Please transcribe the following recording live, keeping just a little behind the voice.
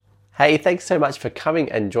Hey, thanks so much for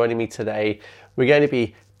coming and joining me today. We're going to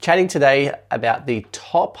be chatting today about the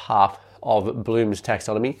top half of Bloom's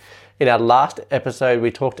taxonomy. In our last episode, we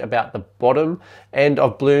talked about the bottom end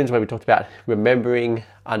of Bloom's, where we talked about remembering,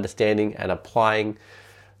 understanding, and applying.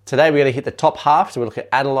 Today, we're going to hit the top half, so we'll look at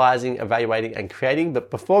analyzing, evaluating, and creating. But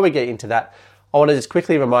before we get into that, I want to just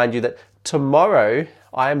quickly remind you that tomorrow,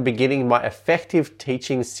 I am beginning my effective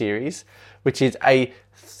teaching series, which is a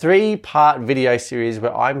 3-part video series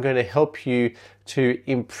where I'm going to help you to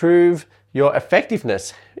improve your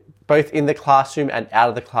effectiveness, both in the classroom and out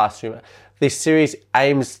of the classroom. This series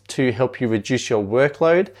aims to help you reduce your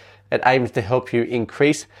workload. It aims to help you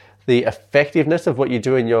increase the effectiveness of what you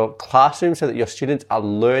do in your classroom so that your students are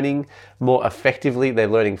learning more effectively, they're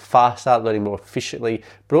learning faster, learning more efficiently,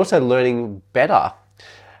 but also learning better.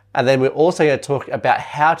 And then we're also going to talk about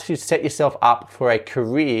how to set yourself up for a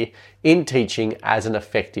career in teaching as an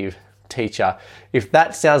effective teacher. If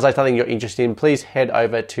that sounds like something you're interested in, please head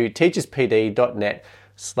over to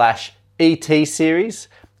teacherspd.net/ET series.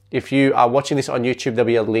 If you are watching this on YouTube, there'll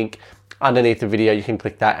be a link underneath the video. You can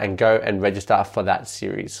click that and go and register for that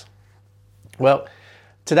series. Well,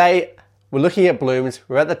 today we're looking at Bloom's.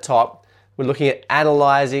 We're at the top. We're looking at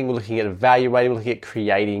analyzing. We're looking at evaluating. We're looking at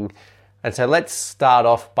creating. And so let's start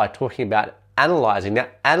off by talking about analyzing. Now,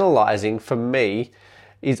 analyzing for me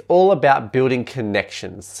is all about building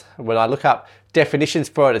connections. When I look up definitions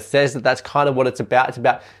for it, it says that that's kind of what it's about. It's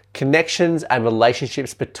about connections and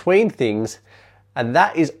relationships between things. And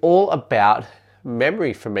that is all about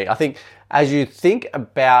memory for me. I think as you think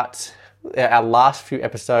about our last few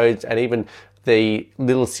episodes and even the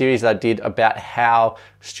little series that I did about how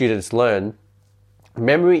students learn,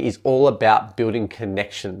 memory is all about building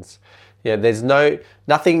connections. Yeah, there's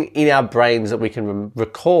nothing in our brains that we can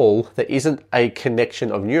recall that isn't a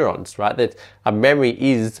connection of neurons, right? That a memory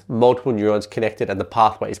is multiple neurons connected and the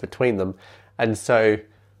pathways between them. And so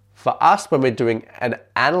for us, when we're doing an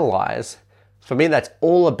analyze, for me, that's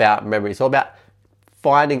all about memory. It's all about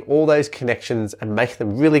finding all those connections and making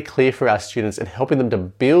them really clear for our students and helping them to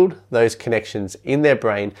build those connections in their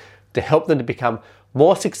brain to help them to become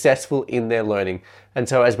more successful in their learning. And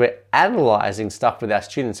so as we're analyzing stuff with our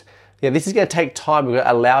students, this is going to take time. We're going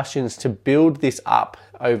to allow students to build this up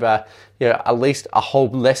over at least a whole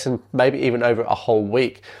lesson, maybe even over a whole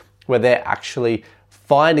week, where they're actually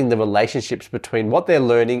finding the relationships between what they're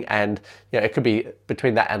learning and it could be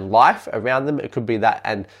between that and life around them. It could be that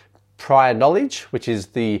and prior knowledge, which is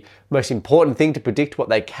the most important thing to predict what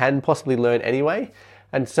they can possibly learn anyway.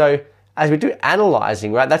 And so as we do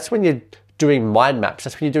analyzing, right, that's when you're doing mind maps.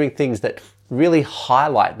 That's when you're doing things that really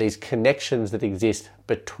highlight these connections that exist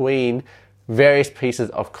between various pieces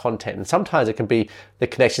of content. And sometimes it can be the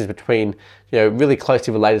connections between, really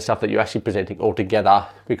closely related stuff that you're actually presenting all together,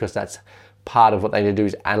 because that's part of what they need to do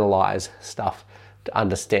is analyze stuff to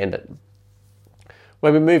understand it.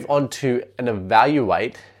 When we move on to an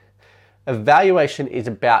evaluation is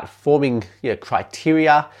about forming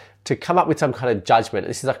criteria to come up with some kind of judgment.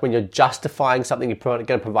 This is like when you're justifying something, you're going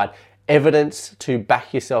to provide evidence to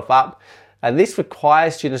back yourself up. And this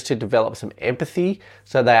requires students to develop some empathy,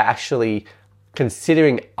 so they're actually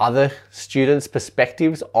considering other students'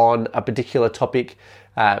 perspectives on a particular topic.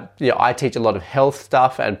 I teach a lot of health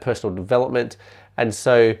stuff and personal development. And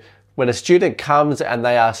so when a student comes and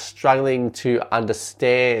they are struggling to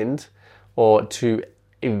understand or to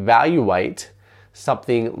evaluate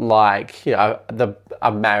something like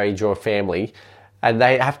a marriage or a family, and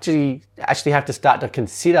they have to start to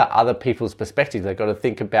consider other people's perspectives. They've got to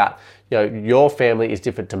think about, your family is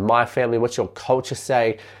different to my family. What's your culture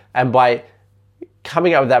say? And by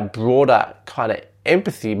coming up with that broader kind of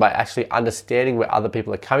empathy, by actually understanding where other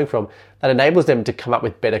people are coming from, that enables them to come up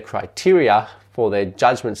with better criteria for their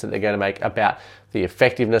judgments that they're going to make about the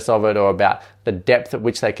effectiveness of it or about the depth at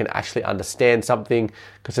which they can actually understand something.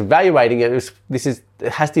 Because evaluating it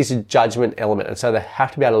has this judgment element, and so they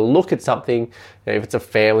have to be able to look at something. If it's a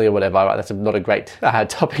family or whatever, right, that's not a great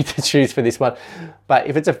topic to choose for this one. But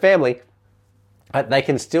if it's a family, they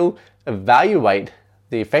can still evaluate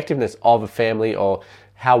the effectiveness of a family or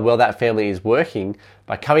how well that family is working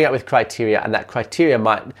by coming up with criteria, and that criteria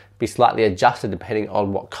might be slightly adjusted depending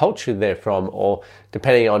on what culture they're from or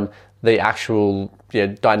depending on the actual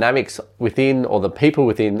dynamics within or the people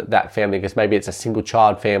within that family, because maybe it's a single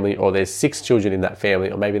child family or there's 6 children in that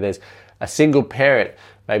family, or maybe there's a single parent,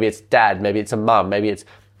 maybe it's dad, maybe it's a mum, maybe it's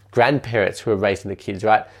grandparents who are raising the kids,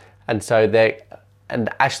 right? And so and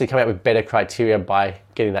actually coming up with better criteria by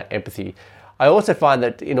getting that empathy. I also find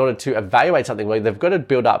that in order to evaluate something, they've got to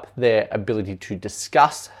build up their ability to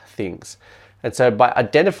discuss things. And so by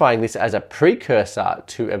identifying this as a precursor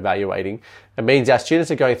to evaluating, it means our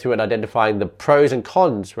students are going through and identifying the pros and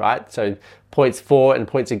cons, right? So points for and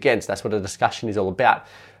points against, that's what a discussion is all about.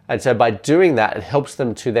 And so by doing that, it helps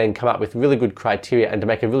them to then come up with really good criteria and to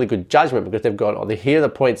make a really good judgment, because they've got, here are the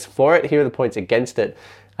points for it, here are the points against it.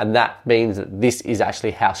 And that means that this is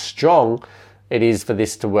actually how strong it is for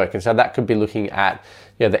this to work. And so that could be looking at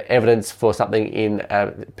the evidence for something in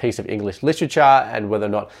a piece of English literature and whether or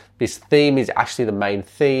not this theme is actually the main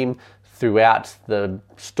theme throughout the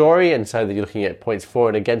story. And so that you're looking at points for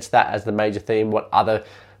and against that as the major theme, what other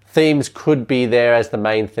themes could be there as the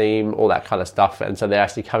main theme, all that kind of stuff. And so they're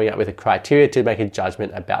actually coming up with a criteria to make a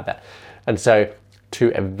judgment about that. And so to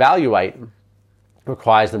evaluate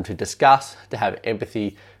requires them to discuss, to have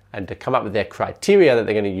empathy, and to come up with their criteria that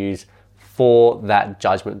they're going to use for that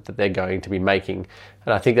judgment that they're going to be making.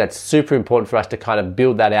 And I think that's super important for us to kind of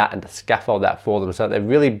build that out and to scaffold that for them, so they're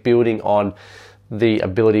really building on the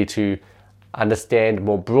ability to understand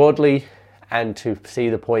more broadly and to see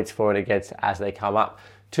the points for and against as they come up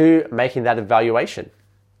to making that evaluation.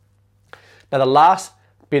 Now, the last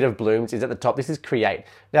bit of Bloom's is at the top. This is create.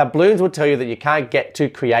 Now, Bloom's will tell you that you can't get to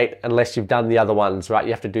create unless you've done the other ones, right?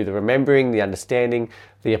 You have to do the remembering, the understanding,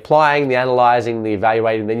 the applying, the analyzing, the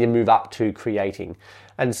evaluating, then you move up to creating.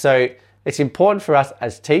 And so it's important for us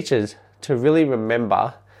as teachers to really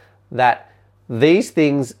remember that these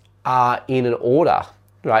things are in an order,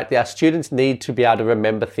 right? Our students need to be able to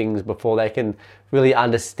remember things before they can really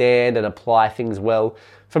understand and apply things well.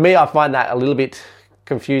 For me, I find that a little bit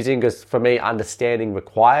confusing, because for me, understanding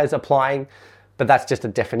requires applying, but that's just a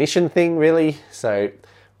definition thing, really. So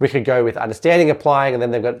we could go with understanding, applying,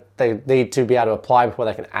 and then they need to be able to apply before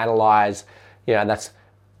they can analyze, and that's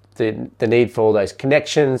the need for all those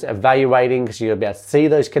connections, evaluating, because you'll be able to see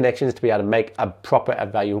those connections to be able to make a proper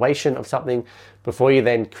evaluation of something before you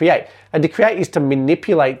then create. And to create is to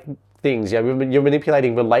manipulate things. You're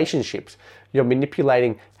manipulating relationships. You're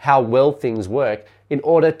manipulating how well things work in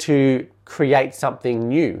order to create something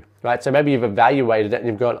new, right? So maybe you've evaluated it and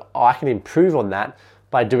you've gone, I can improve on that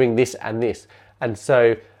by doing this and this. And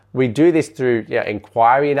so we do this through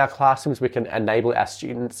inquiry in our classrooms. We can enable our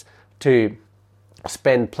students to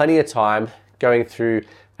spend plenty of time going through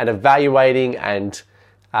and evaluating and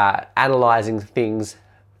analyzing things,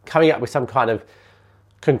 coming up with some kind of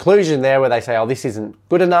conclusion there where they say, this isn't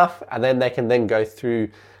good enough. And then they can then go through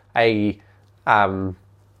a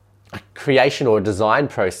creation or a design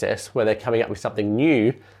process where they're coming up with something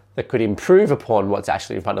new that could improve upon what's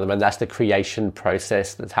actually in front of them. And that's the creation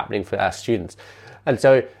process that's happening for our students. And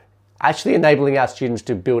so actually enabling our students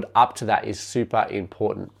to build up to that is super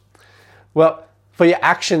important. Well, for your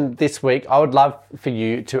action this week, I would love for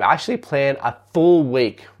you to actually plan a full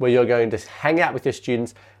week where you're going to hang out with your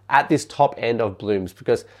students at this top end of Bloom's,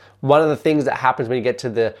 because one of the things that happens when you get to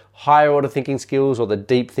the higher order thinking skills or the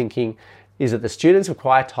deep thinking is that the students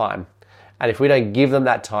require time. And if we don't give them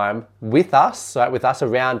that time with us, right, with us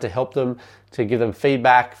around to help them, to give them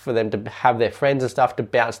feedback, for them to have their friends and stuff to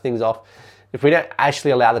bounce things off, if we don't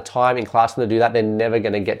actually allow the time in class to do that, they're never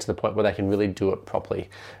going to get to the point where they can really do it properly.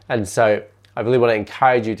 And so I really want to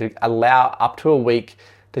encourage you to allow up to a week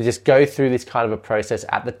to just go through this kind of a process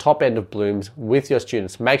at the top end of Bloom's with your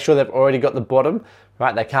students. Make sure they've already got the bottom,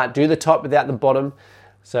 right? They can't do the top without the bottom.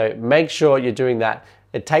 So make sure you're doing that.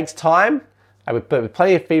 It takes time, but with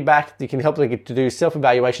plenty of feedback, you can help them to do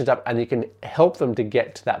self-evaluation stuff, and you can help them to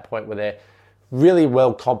get to that point where they're really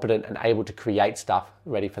well competent and able to create stuff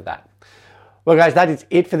ready for that. Well, guys, that is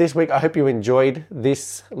it for this week. I hope you enjoyed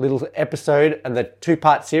this little episode and the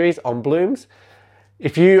two-part series on Bloom's.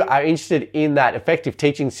 If you are interested in that effective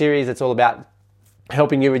teaching series, it's all about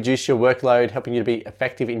helping you reduce your workload, helping you to be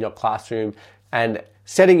effective in your classroom, and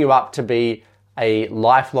setting you up to be a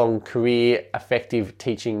lifelong career effective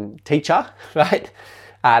teacher, right?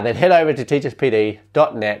 Then head over to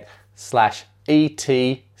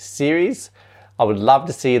teacherspd.net/ET series. I would love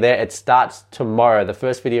to see you there. It starts tomorrow. The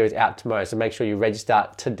first video is out tomorrow, so make sure you register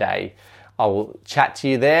today. I will chat to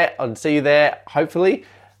you there and see you there, hopefully.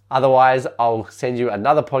 Otherwise, I'll send you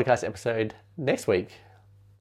another podcast episode next week.